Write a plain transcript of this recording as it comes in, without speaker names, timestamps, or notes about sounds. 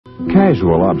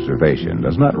Casual observation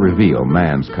does not reveal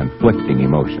man's conflicting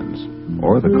emotions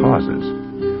or the causes,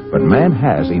 but man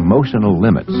has emotional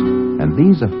limits, and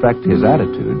these affect his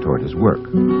attitude toward his work.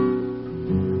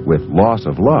 With loss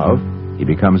of love, he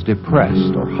becomes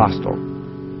depressed or hostile.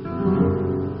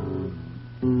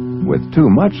 With too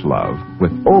much love,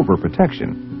 with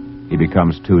overprotection, he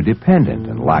becomes too dependent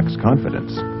and lacks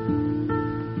confidence.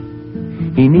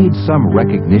 He needs some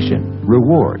recognition,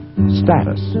 reward,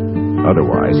 status.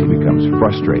 Otherwise, he becomes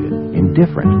frustrated,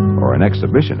 indifferent, or an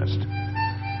exhibitionist.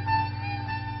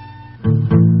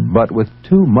 But with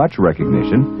too much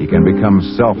recognition, he can become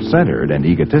self-centered and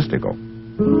egotistical.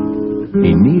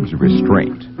 He needs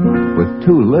restraint. With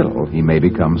too little, he may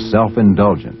become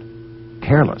self-indulgent,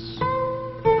 careless.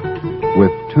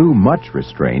 With too much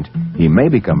restraint, he may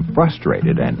become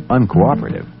frustrated and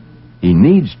uncooperative. He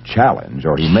needs challenge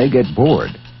or he may get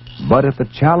bored. But if the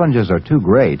challenges are too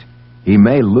great, he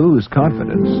may lose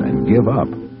confidence and give up.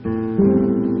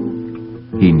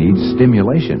 He needs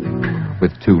stimulation.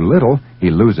 With too little,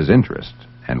 he loses interest.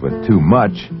 And with too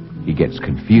much, he gets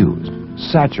confused,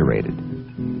 saturated.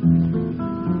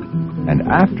 And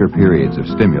after periods of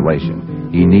stimulation,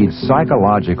 he needs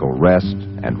psychological rest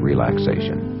and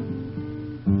relaxation.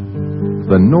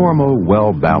 The normal,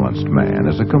 well-balanced man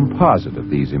is a composite of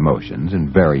these emotions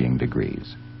in varying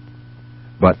degrees.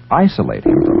 But isolate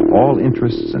him from all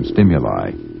interests and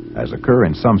stimuli, as occur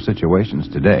in some situations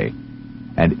today,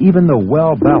 and even the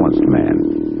well-balanced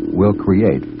man will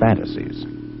create fantasies.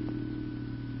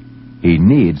 He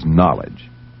needs knowledge.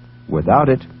 Without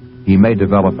it, he may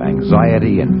develop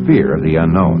anxiety and fear of the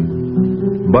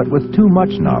unknown. But with too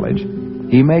much knowledge,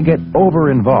 he may get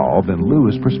over-involved and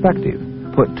lose perspective,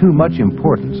 put too much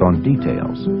importance on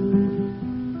details.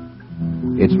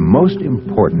 It's most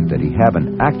important that he have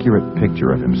an accurate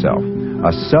picture of himself,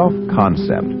 a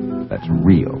self-concept that's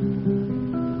real.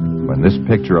 When this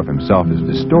picture of himself is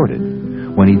distorted,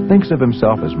 when he thinks of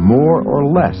himself as more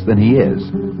or less than he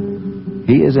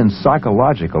is in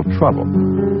psychological trouble.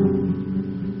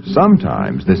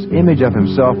 Sometimes this image of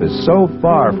himself is so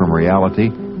far from reality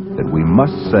that we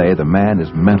must say the man is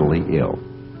mentally ill.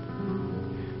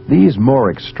 These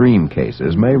more extreme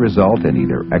cases may result in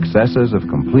either excesses of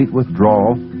complete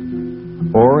withdrawal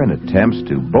or in attempts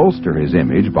to bolster his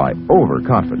image by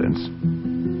overconfidence,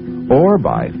 or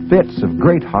by fits of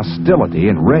great hostility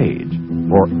and rage,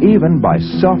 or even by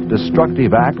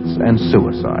self-destructive acts and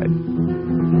suicide.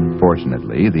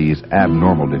 Fortunately, these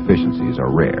abnormal deficiencies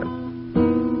are rare.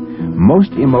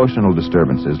 Most emotional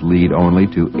disturbances lead only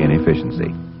to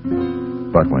inefficiency.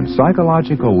 But when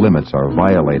psychological limits are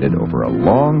violated over a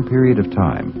long period of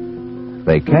time,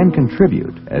 they can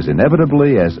contribute as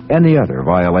inevitably as any other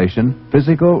violation,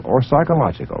 physical or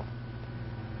psychological,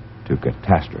 to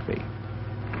catastrophe.